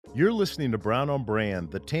You're listening to Brown on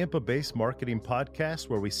Brand, the Tampa based marketing podcast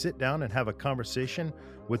where we sit down and have a conversation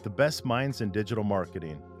with the best minds in digital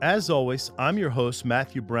marketing. As always, I'm your host,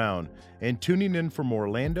 Matthew Brown, and tuning in from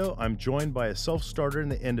Orlando, I'm joined by a self starter in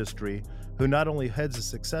the industry who not only heads a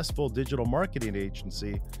successful digital marketing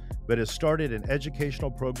agency, but has started an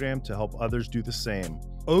educational program to help others do the same.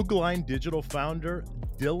 Ogline Digital founder,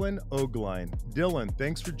 Dylan Ogline. Dylan,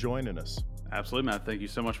 thanks for joining us. Absolutely, Matt. Thank you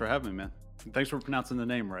so much for having me, man. And thanks for pronouncing the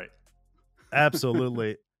name right.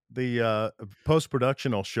 Absolutely. The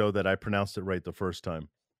post-production will show that I pronounced it right the first time.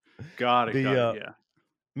 Got it. The Got it. Yeah.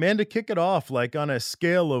 Man, to kick it off, like on a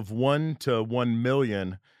scale of 1 to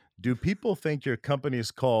 1,000,000, do people think your company is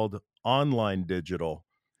called Online Digital?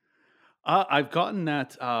 I've gotten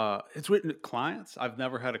that. It's written to clients. I've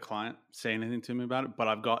never had a client say anything to me about it, but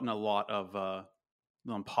I've gotten a lot of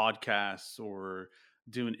on podcasts or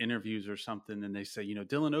doing interviews or something, and they say,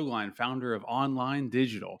 Dylan Ogline, founder of Online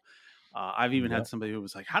Digital. I've even Yeah, had somebody who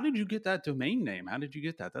was like, "How did you get that domain name? How did you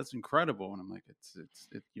get that? That's incredible!" And I'm like,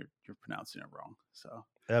 You're pronouncing it wrong." So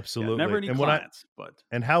yeah, never absolutely. any And clients, but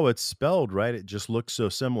how it's spelled, right? It just looks so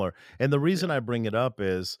similar. And the reason yeah. I bring it up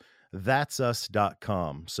is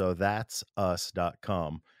that'sus.com. So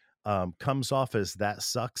that'sus.com comes off as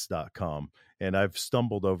thatsucks.com. And I've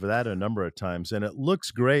stumbled over that a number of times and it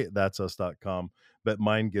looks great, that'sus.com, but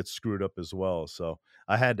mine gets screwed up as well. So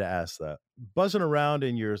I had to ask that. Buzzing around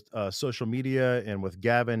in your social media and with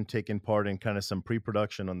Gavin taking part in kind of some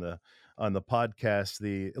pre-production on the podcast,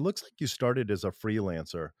 it looks like you started as a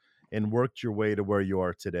freelancer and worked your way to where you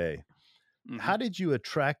are today. Mhm. How did you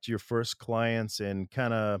attract your first clients and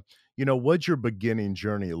kind of, what'd your beginning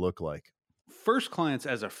journey look like? First clients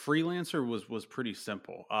as a freelancer was pretty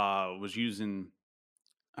simple. Was using,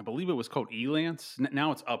 I believe it was called Elance.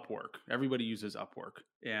 Now it's Upwork. Everybody uses Upwork,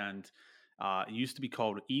 and it used to be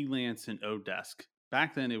called Elance and Odesk.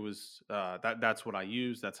 Back then, it was that's what I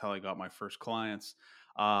used. That's how I got my first clients,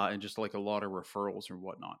 and just like a lot of referrals and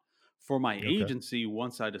whatnot. For my Okay. agency,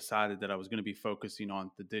 once I decided that I was going to be focusing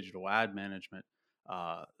on the digital ad management,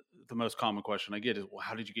 uh, the most common question I get is, "Well,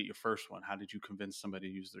 how did you get your first one? How did you convince somebody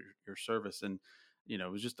to use your service?" And it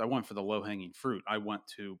was just I went for the low hanging fruit. I went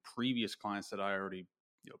to previous clients that I already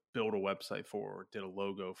build a website for or did a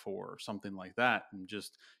logo for or something like that, and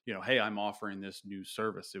just hey, I'm offering this new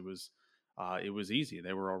service. It was easy.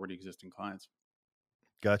 They were already existing clients.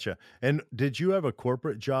 Gotcha. And did you have a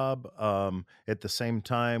corporate job at the same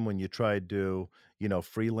time when you tried to,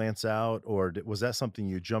 freelance out, or was that something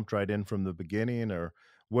you jumped right in from the beginning, or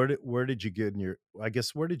where did you get in your? I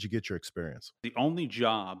guess where did you get your experience? The only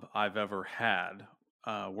job I've ever had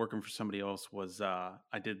working for somebody else was I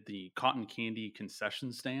did the cotton candy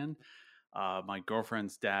concession stand. My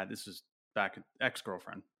girlfriend's dad, this is back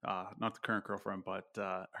ex-girlfriend, not the current girlfriend, but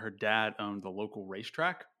her dad owned the local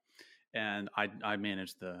racetrack, and I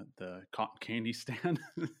managed the cotton candy stand,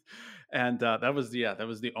 and that was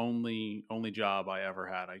the only job I ever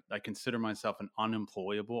had. I consider myself an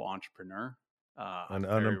unemployable entrepreneur. And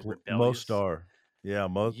I'm very most rebellious. are, yeah,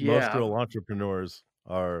 most Yeah, real entrepreneurs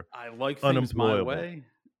are I like things my unemployable. way,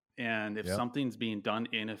 and if Yeah, something's being done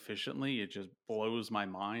inefficiently, it just blows my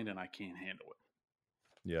mind, and I can't handle it.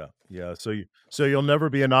 yeah, yeah. So you'll never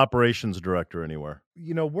be an operations director anywhere.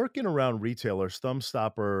 Working around retailers,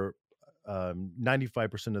 Thumbstopper,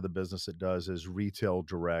 95% of the business it does is retail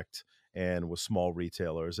direct and with small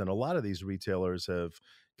retailers. And a lot of these retailers have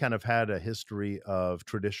kind of had a history of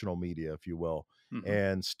traditional media, if you will, Mhm.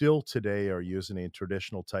 and still today are using a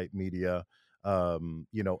traditional type media, at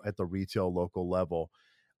the retail local level.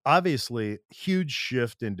 Obviously, huge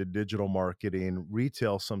shift into digital marketing.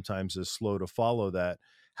 Retail sometimes is slow to follow that.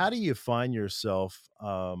 How do you find yourself,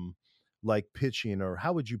 like pitching, or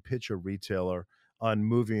how would you pitch a retailer on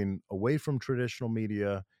moving away from traditional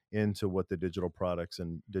media into what the digital products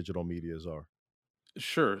and digital medias are?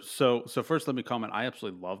 Sure. So first, let me comment. I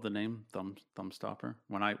absolutely love the name Thumbstopper.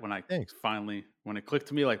 When I Thanks. finally when it clicked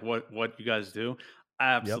to me, like what you guys do,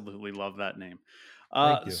 I Yep. absolutely love that name.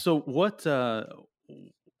 Thank you. So what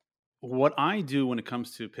I do when it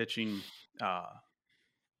comes to pitching, uh,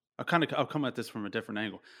 I'll come at this from a different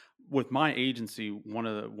angle. With my agency, one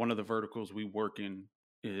of the verticals we work in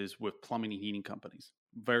is with plumbing and heating companies.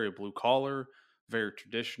 Very blue collar, very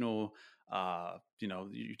traditional.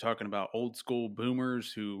 You're talking about old school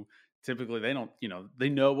boomers who typically they don't, they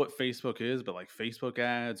know what Facebook is, but like Facebook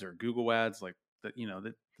ads or Google ads, like that,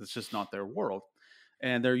 that's just not their world.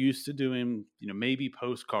 And they're used to doing, maybe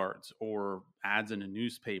postcards or ads in a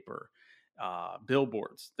newspaper,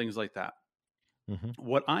 billboards, things like that. Mhm.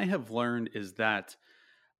 What I have learned is that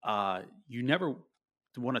you never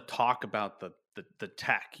want to talk about the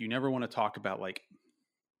tech. You never want to talk about like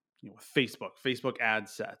with Facebook ad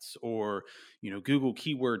sets, or Google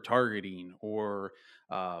keyword targeting, or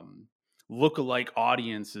um, lookalike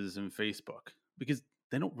audiences in Facebook, because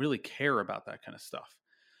they don't really care about that kind of stuff.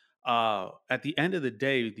 At the end of the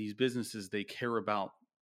day, these businesses, they care about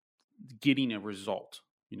getting a result.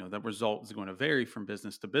 That result is going to vary from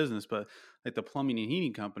business to business, but like the plumbing and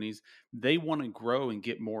heating companies, they want to grow and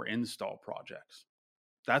get more install projects.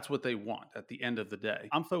 That's what they want at the end of the day.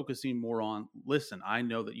 I'm focusing more on, listen, I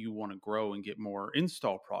know that you want to grow and get more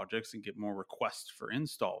install projects and get more requests for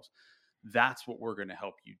installs. That's what we're going to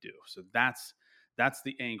help you do. So that's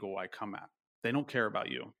the angle I come at. They don't care about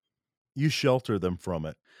you. You shelter them from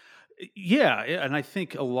it. Yeah, and I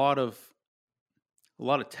think a lot of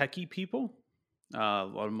techie people, a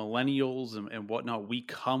lot of millennials and whatnot, we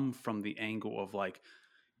come from the angle of like,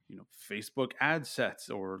 Facebook ad sets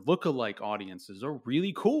or lookalike audiences are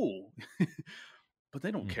really cool. But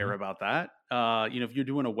they don't care Mhm. about that. If you're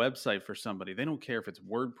doing a website for somebody, they don't care if it's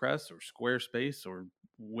WordPress or Squarespace or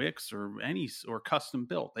Wix or or custom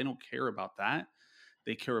built. They don't care about that.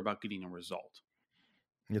 They care about getting a result.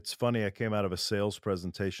 It's funny, I came out of a sales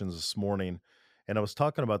presentation this morning, and I was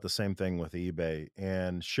talking about the same thing with eBay,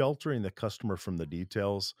 and sheltering the customer from the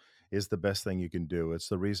details is the best thing you can do. It's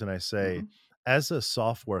the reason I say, Hmm. as a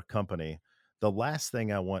software company, the last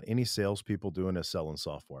thing I want any salespeople doing is selling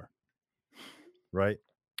software, right?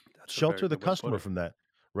 That's a very Shelter the good way to put customer it. from that,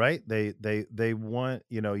 right? They want,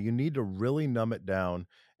 you need to really numb it down,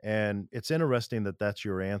 and it's interesting that that's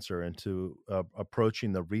your answer into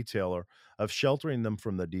approaching the retailer of sheltering them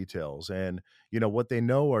from the details. And what they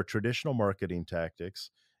know are traditional marketing tactics,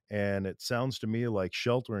 and it sounds to me like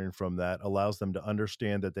sheltering from that allows them to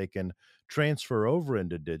understand that they can transfer over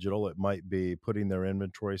into digital. It might be putting their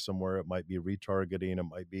inventory somewhere, it might be retargeting, it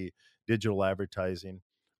might be digital advertising.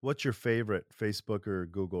 What's your favorite, Facebook or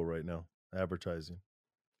Google right now, advertising?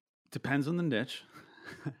 Depends on the niche.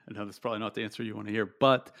 I know that's probably not the answer you want to hear,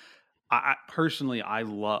 but I personally, I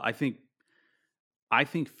think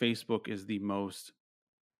Facebook is the most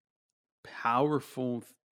powerful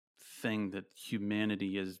thing that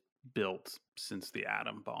humanity has built since the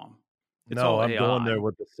atom bomb. It's No, all I'm going there AI.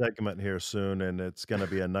 with the segment here soon, and it's gonna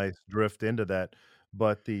be a nice drift into that.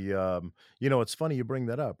 But it's funny you bring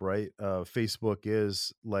that up, right? Facebook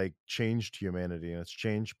is like changed humanity, and it's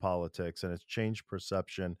changed politics, and it's changed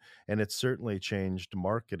perception, and it's certainly changed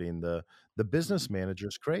marketing. The business Mhm. manager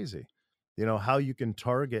is crazy. How you can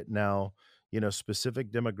target now, specific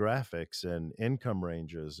demographics and income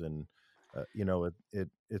ranges, and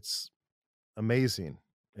it's amazing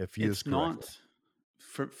if It's used correctly. not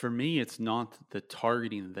for me, it's not the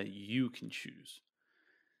targeting that you can choose.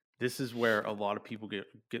 This is where a lot of people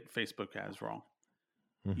get Facebook ads wrong.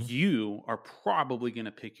 Mhm. You are probably going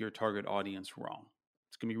to pick your target audience wrong.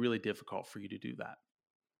 It's going to be really difficult for you to do that.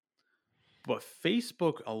 But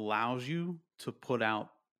Facebook allows you to put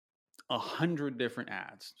out 100 different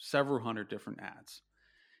ads, several hundred different ads.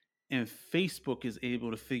 And Facebook is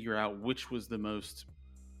able to figure out which was the most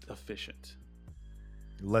efficient,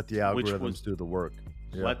 Let the which algorithms was do the work.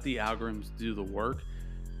 Yep. let the algorithms do the work.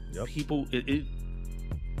 Yep.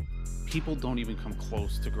 People don't even come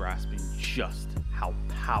close to grasping just how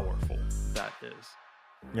powerful that is.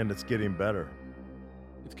 And it's getting better.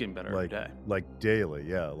 It's getting better every Like day. like daily.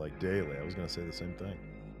 Yeah, like daily. I was gonna say the same thing.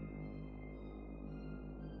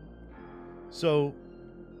 So,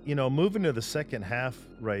 moving to the second half,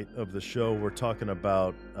 right, of the show, we're talking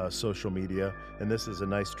about social media, and this is a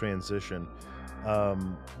nice transition.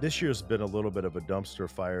 This year's been a little bit of a dumpster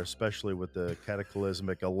fire, especially with the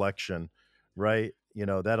cataclysmic election, right?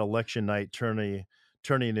 That election night turning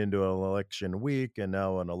into an election week, and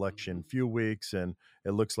now an election Mhm. few weeks, and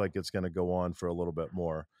it looks like it's going to go on for a little bit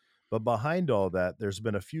more. But behind all that, there's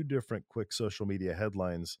been a few different quick social media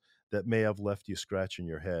headlines that may have left you scratching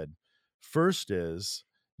your head. First is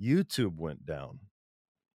YouTube went down,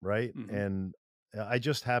 right? Mhm. And I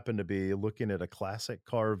just happened to be looking at a classic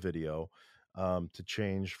car video to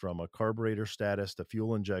change from a carburetor status to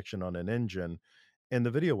fuel injection on an engine, and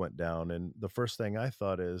the video went down. And the first thing I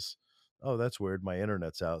thought is, oh, that's weird. My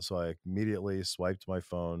internet's out. So I immediately swiped my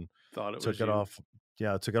phone, Thought it took was it you. off.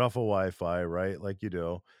 Yeah, took it off of Wi Fi, right? Like you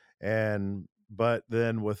do. But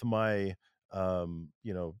then with my,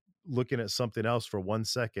 looking at something else for 1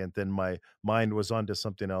 second, then my mind was onto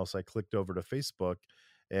something else. I clicked over to Facebook,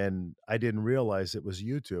 and I didn't realize it was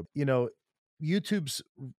YouTube. YouTube's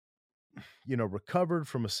recovered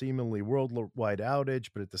from a seemingly worldwide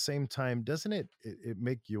outage, but at the same time, doesn't it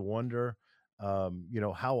make you wonder,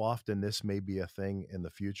 how often this may be a thing in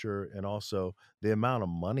the future, and also the amount of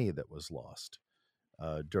money that was lost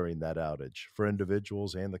during that outage for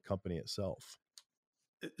individuals and the company itself.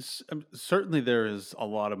 Certainly there is a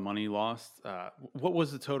lot of money lost. What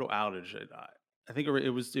was the total outage? I think it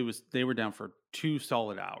was they were down for 2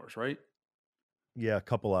 solid hours, right? Yeah, a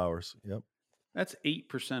couple hours. Yep. That's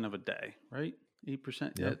 8% of a day, right?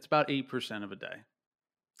 8%. Yeah, Yep. it's about 8% of a day.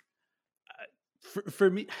 For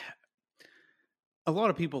me, a lot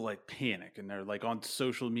of people like panic and they're like on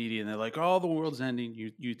social media and they're like, "Oh, the world's ending.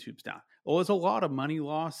 YouTube's down." Well, it's a lot of money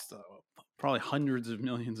lost, probably hundreds of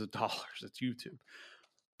millions of dollars. It's YouTube.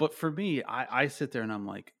 But for me, I sit there and I'm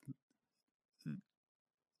like,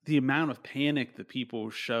 the amount of panic that people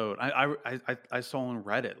showed. I saw on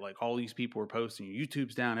Reddit like all these people were posting,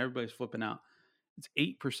 "YouTube's down. Everybody's flipping out." It's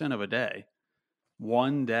 8% of a day,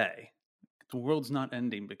 one day. The world's not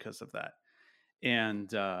ending because of that.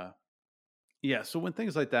 And yeah, so when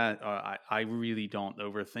things like that, I really don't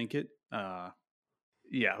overthink it.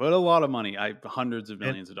 Yeah, but a lot of money, I hundreds of And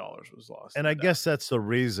millions of dollars was lost, and no I doubt. guess that's the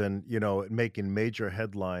reason, making major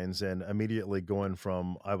headlines and immediately going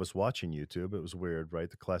from I was watching YouTube, it was weird, right?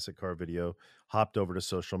 The classic car video, hopped over to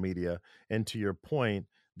social media. And to your point,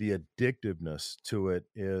 the addictiveness to it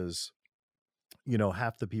is,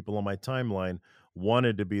 half the people on my timeline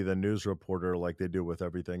wanted to be the news reporter like they do with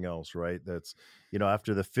everything else, right? That's,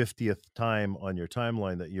 after the 50th time on your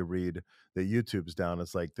timeline that you read that YouTube's down,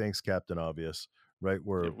 it's like, thanks, Captain Obvious, right?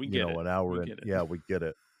 Yeah, We're, we get it. an We hour in. get it. Yeah, we get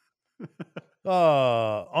it.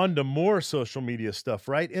 On to more social media stuff,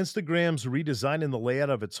 right? Instagram's redesigning the layout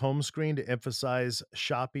of its home screen to emphasize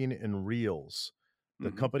shopping and reels. The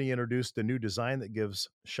Mhm. company introduced a new design that gives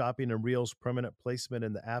shopping and reels permanent placement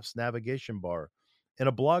in the app's navigation bar. In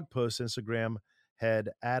a blog post, Instagram head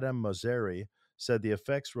Adam Mosseri said the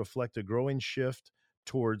effects reflect a growing shift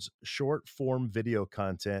towards short form video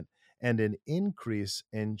content and an increase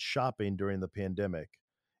in shopping during the pandemic.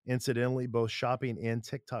 Incidentally, both shopping and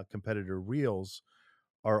TikTok competitor Reels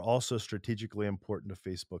are also strategically important to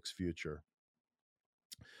Facebook's future.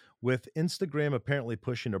 With Instagram apparently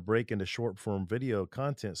pushing a break into short form video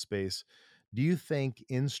content space, do you think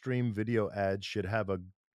in stream video ads should have a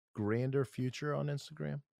grander future on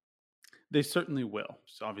Instagram? They certainly will.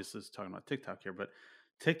 So obviously, it's talking about TikTok here, but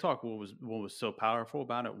TikTok, what was so powerful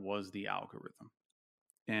about it was the algorithm,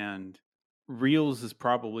 and Reels is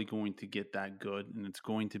probably going to get that good, and it's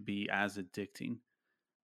going to be as addicting.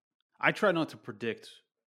 I try not to predict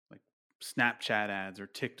like Snapchat ads or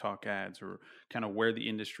TikTok ads or kind of where the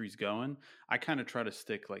industry's going. I kind of try to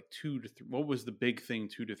stick like 2 to 3. What was the big thing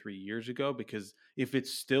 2 to 3 years ago? Because if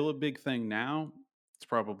it's still a big thing now, it's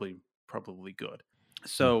probably good.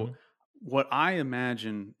 So Mhm. what I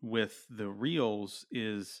imagine with the reels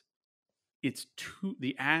is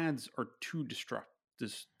the ads are too disruptive.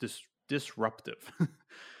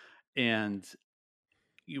 And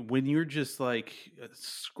when you're just like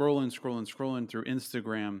scrolling through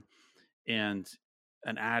Instagram and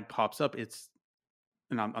an ad pops up,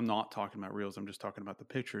 and I'm not talking about reels, I'm just talking about the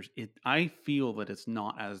pictures. I feel that it's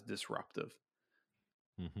not as disruptive.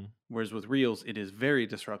 Mhm. Whereas with Reels, it is very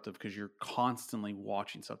disruptive because you're constantly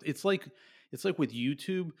watching something. It's like with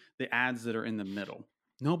YouTube, the ads that are in the middle.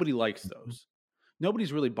 Nobody likes Mhm. those.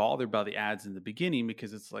 Nobody's really bothered by the ads in the beginning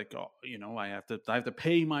because it's like, oh, I have to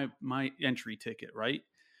pay my entry ticket, right?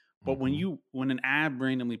 But when Mhm. when an ad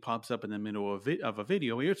randomly pops up in the middle of a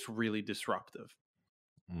video, it's really disruptive.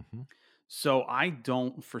 Mhm. So I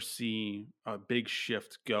don't foresee a big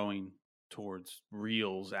shift going towards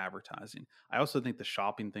Reels advertising. I also think the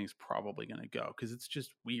shopping thing's probably going to go because it's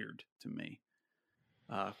just weird to me.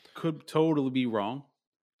 Could totally be wrong.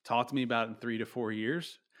 Talk to me about it in 3 to 4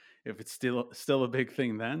 years. If it's still a big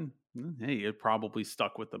thing, then hey, it probably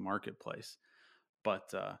stuck with the marketplace.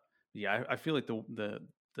 But yeah, I feel like the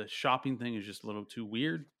shopping thing is just a little too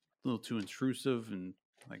weird, a little too intrusive, and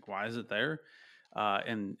like, why is it there?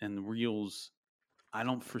 And Reels, I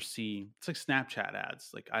don't foresee. It's like Snapchat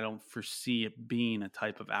ads. Like, I don't foresee it being a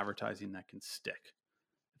type of advertising that can stick.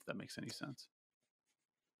 If that makes any sense.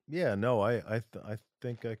 Yeah, no, I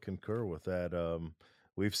think I concur with that.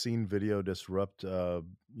 We've seen video disrupt,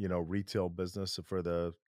 retail business for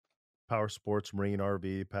the power sports, marine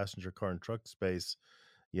RV, passenger car and truck space.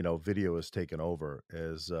 Video has taken over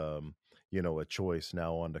as a choice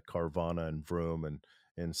now onto Carvana and Vroom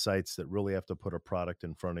and sites that really have to put a product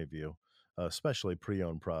in front of you, especially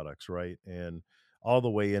pre-owned products, right? And all the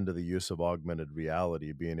way into the use of augmented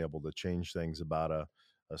reality, being able to change things about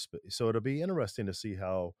so it'll be interesting to see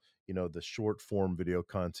how the short form video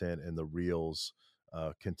content and the reels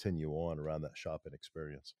continue on around that shopping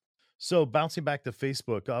experience. So bouncing back to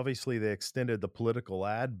Facebook, obviously they extended the political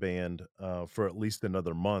ad ban for at least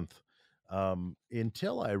another month.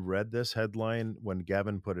 Until I read this headline when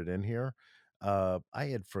Gavin put it in here, I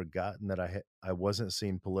had forgotten that I wasn't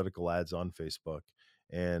seeing political ads on Facebook,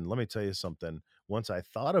 and let me tell you something, once I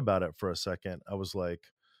thought about it for a second, I was like,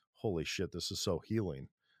 "Holy shit, this is so healing."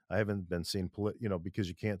 I haven't been seeing because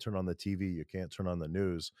you can't turn on the TV, you can't turn on the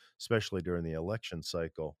news, especially during the election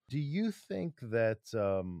cycle. Do you think that,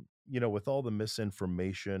 with all the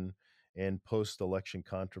misinformation and post-election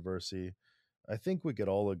controversy, I think we could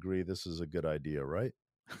all agree this is a good idea, right?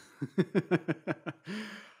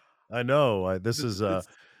 I know, this It's is, it's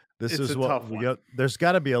this it's a is what tough we one. got. There's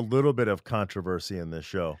gotta be a little bit of controversy in this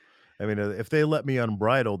show. I mean, if they let me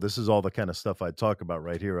unbridled, this is all the kinda stuff I'd talk about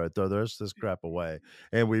right here. I'd throw the rest of this crap away,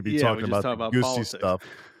 and we'd be Yeah, we talking just about talk the about goosey politics. stuff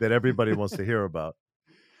that everybody wants to hear about.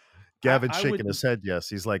 Gavin's I shaking would. his head yes.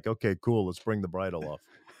 He's like, "Okay, cool, let's bring the bridle off."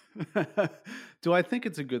 Do I think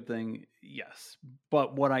it's a good thing? Yes.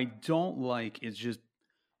 But what I don't like is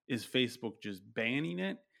Facebook just banning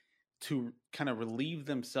it to kind of relieve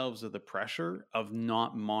themselves of the pressure of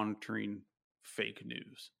not monitoring fake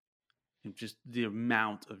news and just the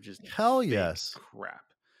amount of just Hell fake yes. crap.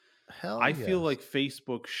 Hell I feel yes. like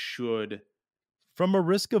Facebook should. From a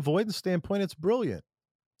risk avoidance standpoint, it's brilliant.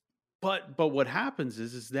 But what happens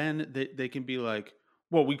is then they can be like,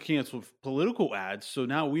 "Well, we canceled political ads, so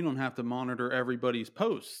now we don't have to monitor everybody's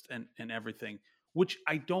posts and everything," which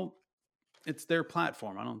I don't. It's their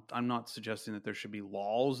platform. I'm not suggesting that there should be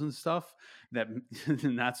laws and stuff that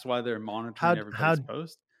and that's why they're monitoring How how everybody's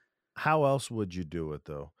post. how else would you do it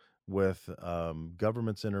though? With,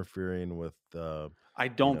 governments interfering with, I you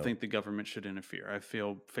don't know think the government should interfere. I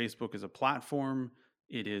feel Facebook is a platform.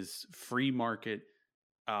 It is free market.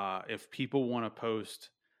 If people want to post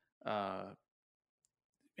uh,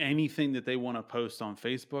 anything that they want to post on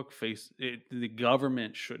Facebook, the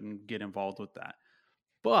government shouldn't get involved with that.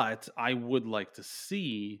 But I would like to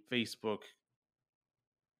see Facebook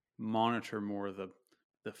monitor more of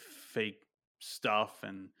the fake stuff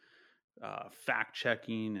and fact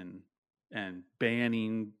checking and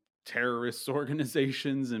banning terrorist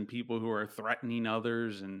organizations and people who are threatening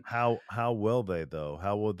others and How will they though?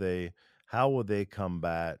 How will they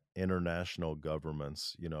combat international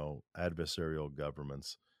governments, adversarial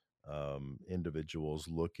governments, individuals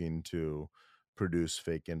looking to produce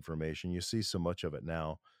fake information? You see so much of it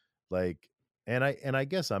now. Like and I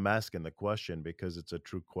guess I'm asking the question because it's a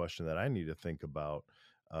true question that I need to think about,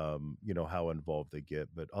 how involved they get.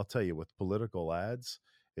 But I'll tell you with political ads,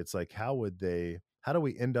 it's like how do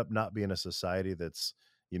we end up not being a society that's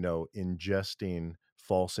ingesting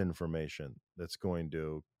false information that's going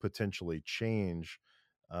to potentially change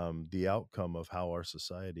the outcome of how our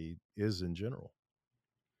society is in general.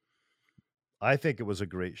 I think it was a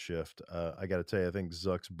great shift. I got to tell you, I think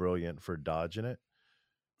Zuck's brilliant for dodging it.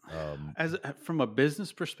 Um, from a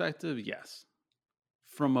business perspective, yes.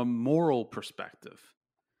 From a moral perspective,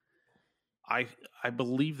 I I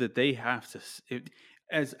believe that they have to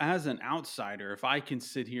as an outsider, if I can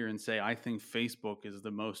sit here and say I think Facebook is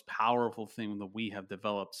the most powerful thing that we have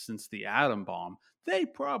developed since the atom bomb, they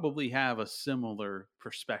probably have a similar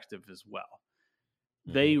perspective as well.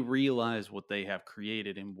 mhm. They realize what they have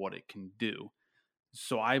created and what it can do.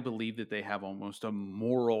 So I believe that they have almost a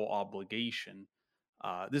moral obligation.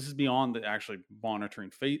 This is beyond the actually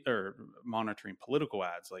monitoring monitoring political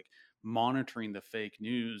ads, like monitoring the fake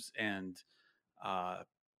news. And uh,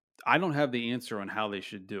 I don't have the answer on how they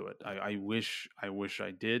should do it. I wish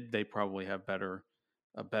I did. They probably have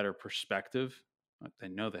a better perspective. They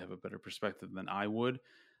know they have a better perspective than I would.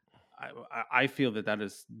 I feel that that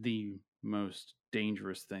is the most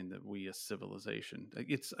dangerous thing that we as civilization. Like,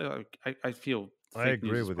 it's I feel I fake news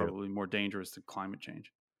agree is with you. probably more dangerous than climate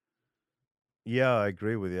change. Yeah, I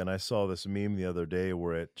agree with you. And I saw this meme the other day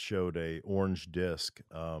where it showed a orange disc,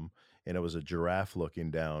 and it was a giraffe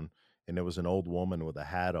looking down, and it was an old woman with a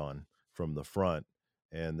hat on from the front,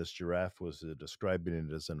 and this giraffe was describing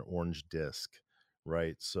it as an orange disc,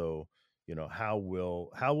 right? So, how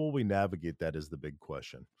will we navigate that is the big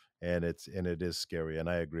question, and it is scary. And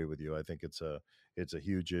I agree with you. I think it's a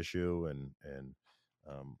huge issue, and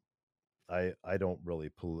um, I don't really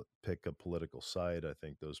pick a political side. I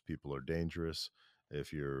think those people are dangerous.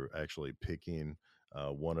 If you're actually picking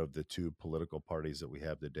one of the two political parties that we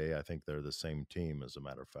have today, I think they're the same team, as a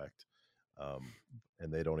matter of fact, um,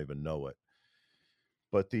 and they don't even know it.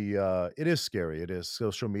 But it is scary. It is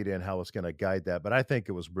social media and how it's going to guide that. But I think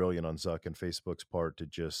it was brilliant on Zuck and Facebook's part to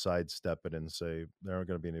just sidestep it and say there aren't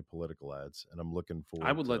going to be any political ads. And I'm looking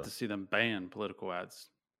I forward would like to to see them ban political ads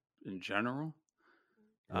in general,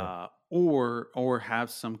 yeah. or have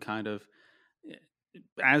some kind of.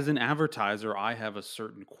 As an advertiser, I have a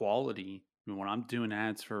certain quality When I'm doing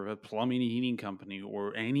ads for a plumbing and heating company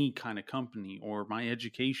or any kind of company or my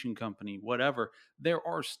education company, whatever, there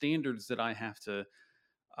are standards that I have to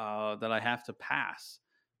pass.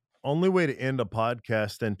 Only way to end a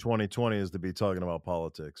podcast in 2020 is to be talking about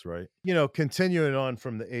politics, right? You know, continuing on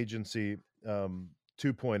from the agency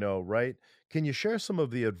 2.0, right? Can you share some of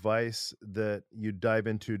the advice that you dive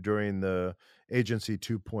into during the agency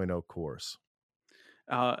 2.0 course?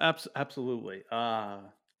 Absolutely.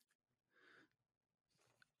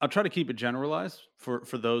 I'll try to keep it generalized for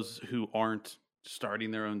those who aren't starting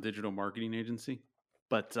their own digital marketing agency.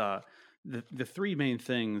 But the three main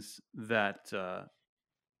things that I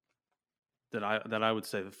would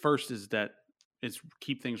say, the first is that it's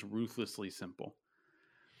keep things ruthlessly simple.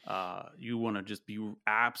 You want to just be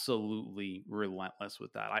absolutely relentless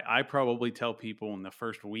with that. I probably tell people in the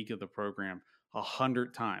first week of the program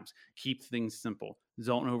 100 times, keep things simple.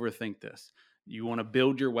 Don't overthink this. You want to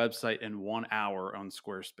build your website in 1 hour on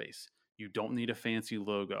Squarespace. You don't need a fancy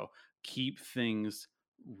logo. Keep things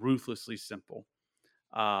ruthlessly simple.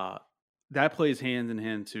 Uh, that plays hand in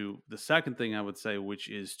hand to the second thing I would say, which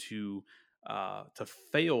is to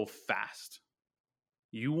fail fast.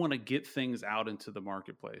 You want to get things out into the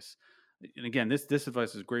marketplace. And again, this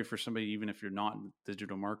advice is great for somebody, even if you're not in the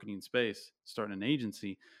digital marketing space, starting an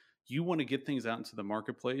agency. You want to get things out into the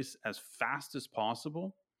marketplace as fast as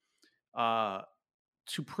possible uh,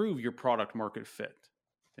 to prove your product market fit.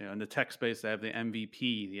 You know, in the tech space, they have the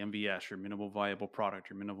MVP, the MVS, your minimal viable product,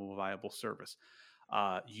 your minimal viable service.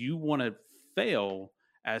 You want to fail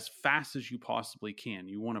as fast as you possibly can.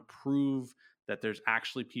 You want to prove that there's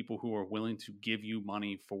actually people who are willing to give you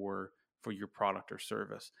money for your product or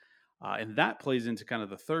service. And that plays into kind of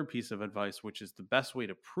the third piece of advice, which is the best way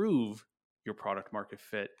to prove your product market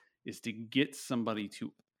fit is to get somebody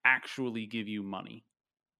to actually give you money.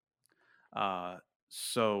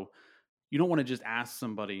 So you don't want to just ask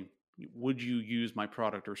somebody, would you use my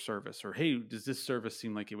product or service? Or, hey, does this service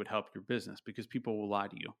seem like it would help your business? Because people will lie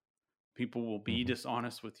to you. People will be Mhm.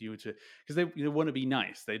 dishonest with you because they want to be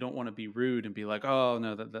nice. They don't want to be rude and be like, oh,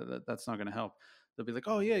 no, that's not going to help. They'll be like,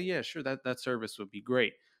 oh, yeah, sure. That service would be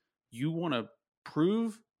great. You want to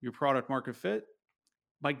prove your product market fit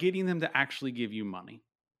by getting them to actually give you money. Mhm.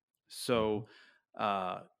 So,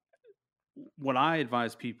 uh, what I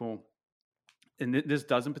advise people, and this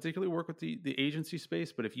doesn't particularly work with the agency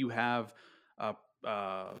space, but if you have uh,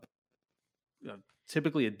 uh,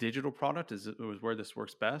 typically a digital product is where this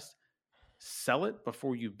works best. Sell it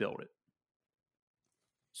before you build it.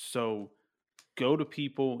 So go to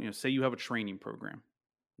people. Say you have a training program,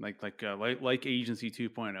 like Agency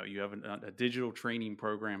 2.0. You have a digital training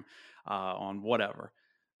program on whatever,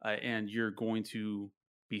 and you're going to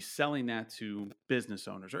be selling that to business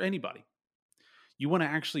owners or anybody. You want to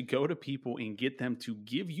actually go to people and get them to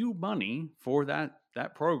give you money for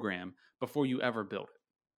that program before you ever build it.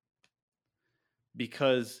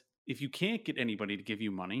 Because if you can't get anybody to give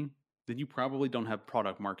you money, then you probably don't have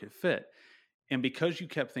product market fit. And because you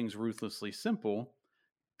kept things ruthlessly simple,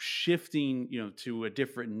 shifting, to a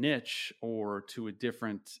different niche or to a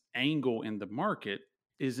different angle in the market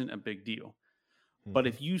isn't a big deal. But Mhm.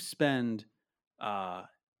 if you spend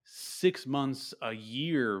 6 months, a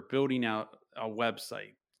year building out a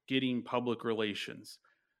website, getting public relations,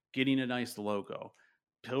 getting a nice logo,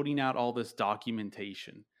 building out all this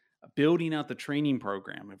documentation, building out the training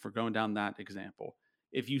program, if we're going down that example,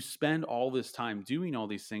 if you spend all this time doing all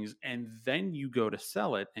these things and then you go to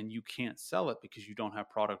sell it and you can't sell it because you don't have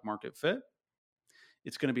product market fit,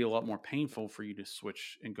 it's going to be a lot more painful for you to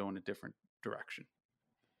switch and go in a different direction.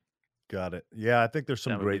 Got it. Yeah, I think there's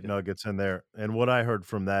some That would be great the nuggets in there. And what I heard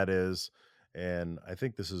from that is, and I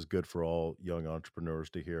think this is good for all young entrepreneurs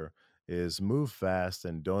to hear, is move fast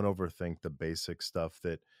and don't overthink the basic stuff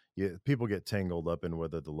that people get tangled up in,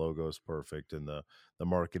 whether the logo is perfect and the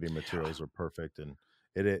marketing Yeah. materials are perfect. And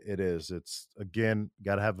it is. It's again,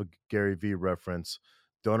 got to have a Gary V reference.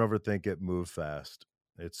 Don't overthink it. Move fast.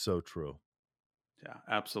 It's so true. Yeah,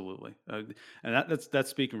 absolutely. And that's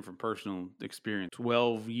speaking from personal experience.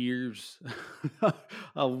 12 years,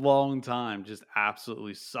 a long time, just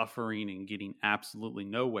absolutely suffering and getting absolutely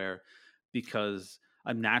nowhere because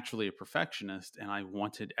I'm naturally a perfectionist and I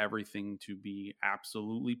wanted everything to be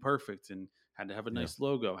absolutely perfect and had to have a Yeah. nice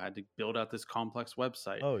logo, had to build out this complex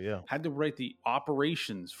website, Oh yeah. had to write the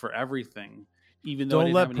operations for everything, even though I Don't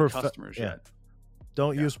didn't have let any perfect. customers Yeah. yet.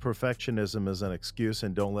 Don't Yeah, use perfectionism as an excuse,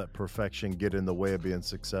 and don't let perfection get in the way of being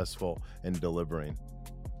successful in delivering.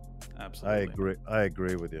 I absolutely. agree. I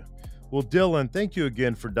agree with you. Well, Dylan, thank you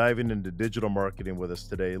again for diving into digital marketing with us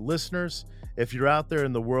today. Listeners, if you're out there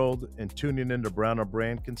in the world and tuning into Brown &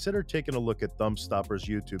 Brand, consider taking a look at Thumbstopper's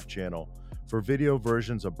YouTube channel. for video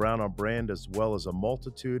versions of Brown on Brand, as well as a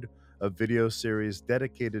multitude of video series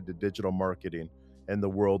dedicated to digital marketing and the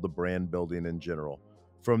world of brand building in general.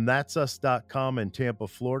 From that'sus.com in Tampa,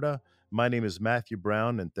 Florida, my name is Matthew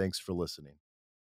Brown, and thanks for listening.